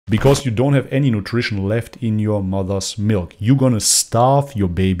because you don't have any nutrition left in your mother's milk. You're gonna starve your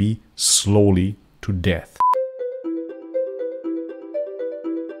baby slowly to death.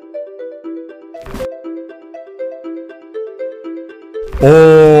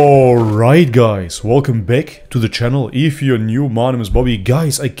 Alright guys, welcome back to the channel. If you're new, my name is Bobby.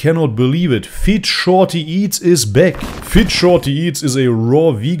 Guys, I cannot believe it. Fit Shortie Eats is back. Fit Shortie Eats is a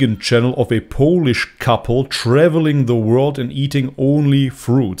raw vegan channel of a Polish couple traveling the world and eating only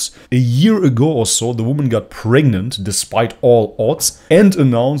fruits. A year ago or so, the woman got pregnant despite all odds and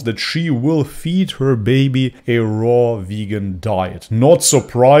announced that she will feed her baby a raw vegan diet. Not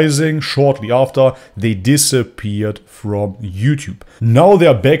surprising, shortly after, they disappeared from YouTube. Now they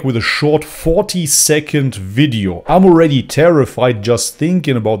are back with a short 40-second video. I'm already terrified just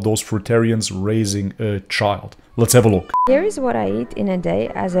thinking about those fruitarians raising a child. Let's have a look. Here is what I eat in a day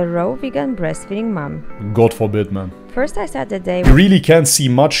as a raw vegan breastfeeding mom. God forbid, man. First I start the day... We really can't see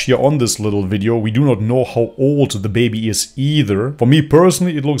much here on this little video. We do not know how old the baby is either. For me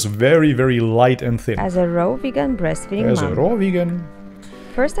personally, it looks very, very light and thin. As a raw vegan breastfeeding mom. As a raw vegan.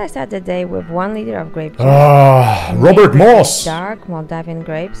 First I start the day with 1 liter of grape juice. Robert Moss! Dark Moldavian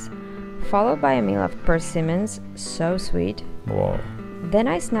grapes, followed by a meal of persimmons, so sweet. Wow. Then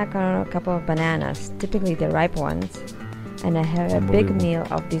I snack on a couple of bananas, typically the ripe ones, and I have a big meal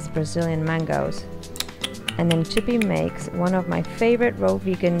of these Brazilian mangoes. And then Chippy makes one of my favorite raw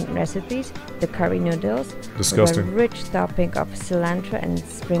vegan recipes, the curry noodles. Disgusting. With a rich topping of cilantro and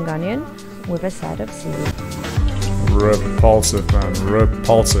spring onion with a side of seaweed. Repulsive, man.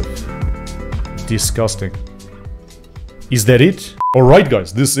 Repulsive. Disgusting. Is that it? Alright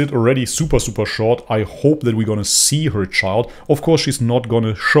guys, this is it already. Super short. I hope that we're gonna see her child. Of course, she's not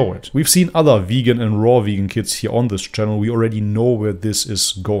gonna show it. We've seen other vegan and raw vegan kids here on this channel. We already know where this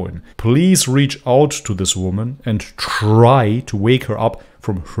is going. Please reach out to this woman and try to wake her up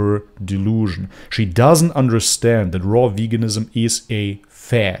from her delusion. She doesn't understand that raw veganism is a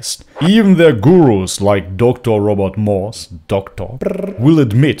fast. Even their gurus like Dr. Robert Moss, will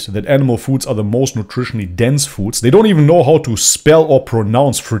admit that animal foods are the most nutritionally dense foods. They don't even know how to spell or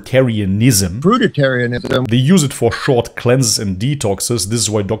pronounce fruitarianism. Fruitarianism. They use it for short cleanses and detoxes. This is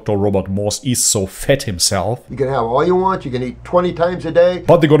why Dr. Robert Moss is so fat himself. You can have all you want, you can eat 20 times a day.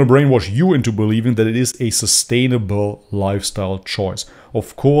 But they're gonna brainwash you into believing that it is a sustainable lifestyle choice.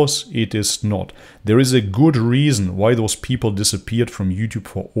 Of course it is not. There is a good reason why those people disappeared from YouTube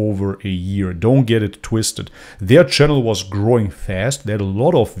for over a year. Don't get it twisted. Their channel was growing fast, they had a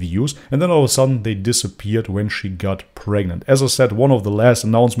lot of views, and then all of a sudden they disappeared when she got pregnant. As I said, one of the last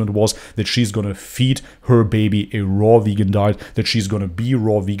announcements was that she's gonna feed her baby a raw vegan diet, that she's gonna be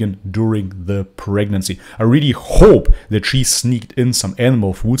raw vegan during the pregnancy. I really hope that she sneaked in some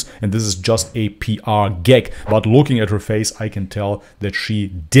animal foods and this is just a PR gag, but looking at her face I can tell that she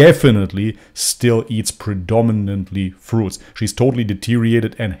definitely still eats predominantly fruits. She's totally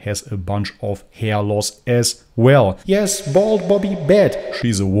deteriorated and has a bunch of hair loss as well. Yes, bald Bobby bad.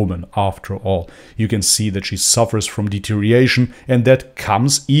 She's a woman after all. You can see that she suffers from deterioration and that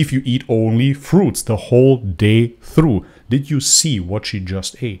comes if you eat only fruits the whole day through. Did you see what she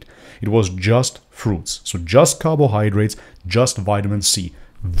just ate? It was just fruits. So just carbohydrates, just vitamin C.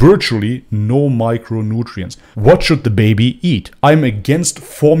 Virtually no micronutrients. What should the baby eat? I'm against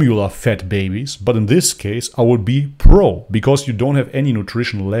formula fed babies, but in this case I would be pro, because you don't have any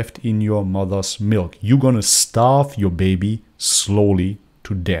nutrition left in your mother's milk. You're gonna starve your baby slowly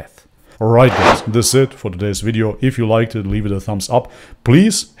to death. Alright guys, this is it for today's video. If you liked it, leave it a thumbs up.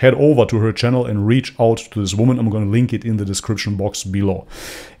 Please head over to her channel and reach out to this woman. I'm gonna link it in the description box below.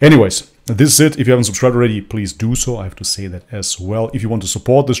 Anyways, this is it. If you haven't subscribed already, please do so. I have to say that as well. If you want to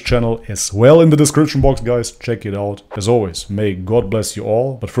support this channel as well, in the description box, guys, check it out. As always, may God bless you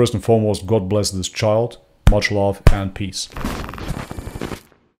all. But first and foremost, God bless this child. Much love and peace.